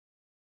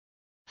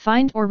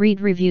Find or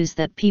read reviews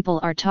that people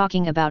are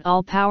talking about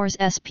ALLPOWERS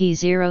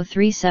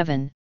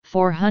SP037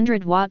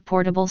 400W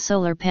Portable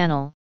Solar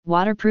Panel,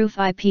 Waterproof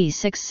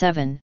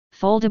IP67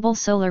 Foldable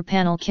Solar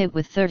Panel Kit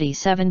with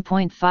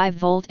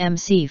 37.5V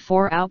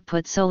MC-4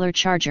 Output Solar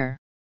Charger.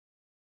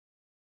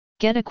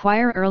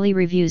 Acquire early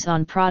reviews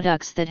on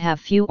products that have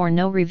few or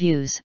no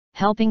reviews,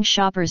 helping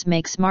shoppers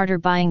make smarter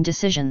buying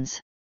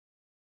decisions.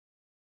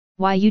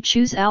 Why you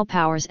choose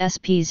ALLPOWERS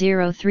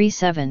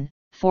SP037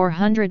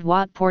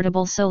 400W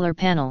Portable Solar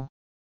Panel.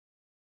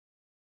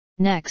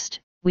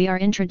 Next, we are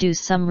introduce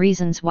some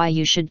reasons why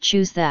you should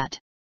choose that.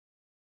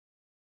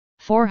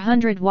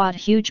 400W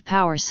Huge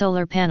Power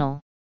Solar Panel.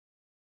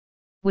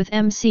 With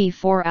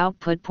MC-4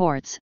 output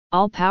ports,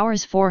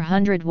 ALLPOWERS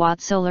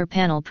 400W solar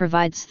panel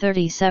provides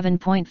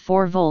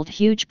 37.4V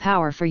huge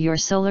power for your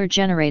solar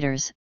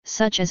generators,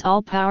 such as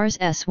ALLPOWERS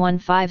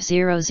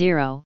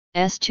S1500,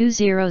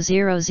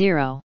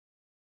 S2000,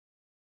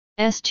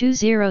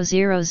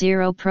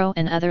 S2000 Pro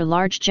and other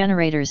large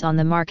generators on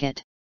the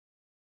market.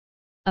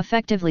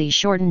 Effectively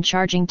shorten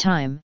charging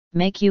time,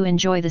 make you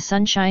enjoy the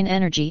sunshine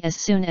energy as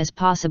soon as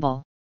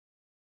possible.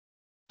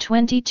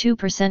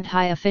 22%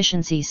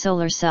 high-efficiency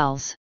solar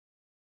cells.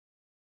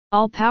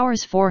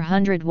 ALLPOWERS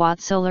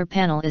 400W solar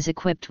panel is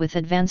equipped with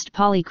advanced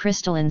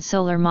polycrystalline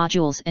solar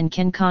modules and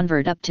can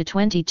convert up to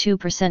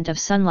 22% of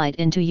sunlight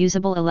into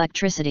usable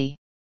electricity.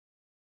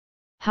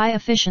 High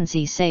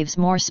efficiency saves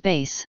more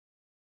space.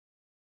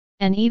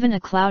 And even a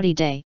cloudy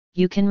day,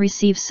 you can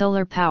receive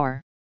solar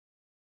power.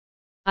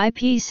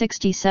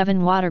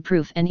 IP67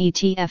 waterproof and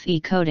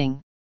ETFE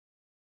coating.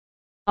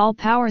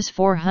 ALLPOWERS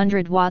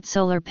 400W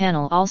solar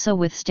panel also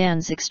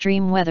withstands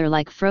extreme weather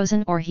like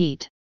frozen or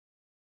heat.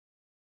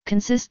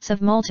 Consists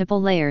of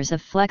multiple layers of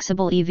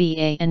flexible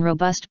EVA and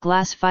robust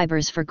glass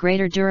fibers for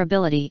greater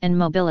durability and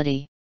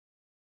mobility.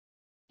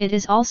 It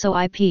is also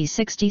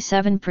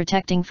IP67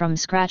 protecting from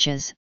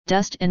scratches,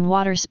 dust and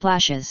water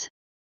splashes.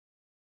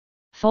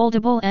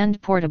 Foldable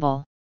and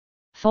portable.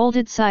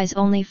 Folded size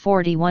only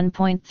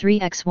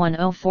 41.3 x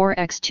 104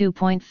 x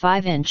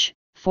 2.5 inch,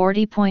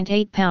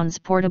 40.8 pounds.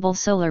 Portable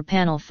solar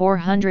panel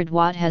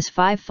 400W has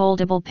 5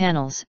 foldable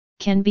panels,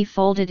 can be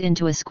folded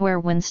into a square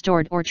when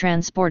stored or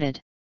transported.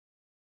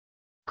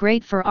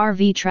 Great for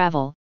RV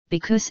travel,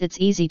 because it's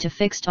easy to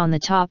fix on the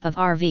top of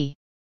RV.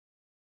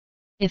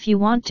 If you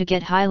want to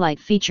get highlight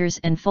features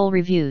and full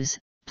reviews,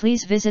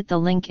 please visit the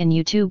link in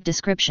YouTube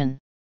description.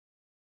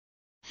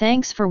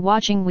 Thanks for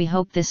watching. We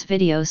hope this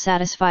video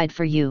satisfied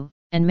for you,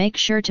 and make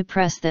sure to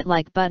press that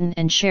like button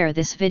and share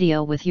this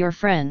video with your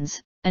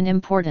friends, and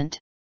important.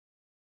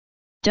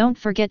 Don't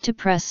forget to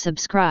press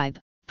subscribe,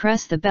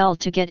 press the bell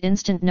to get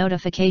instant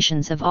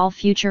notifications of all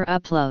future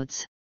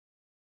uploads.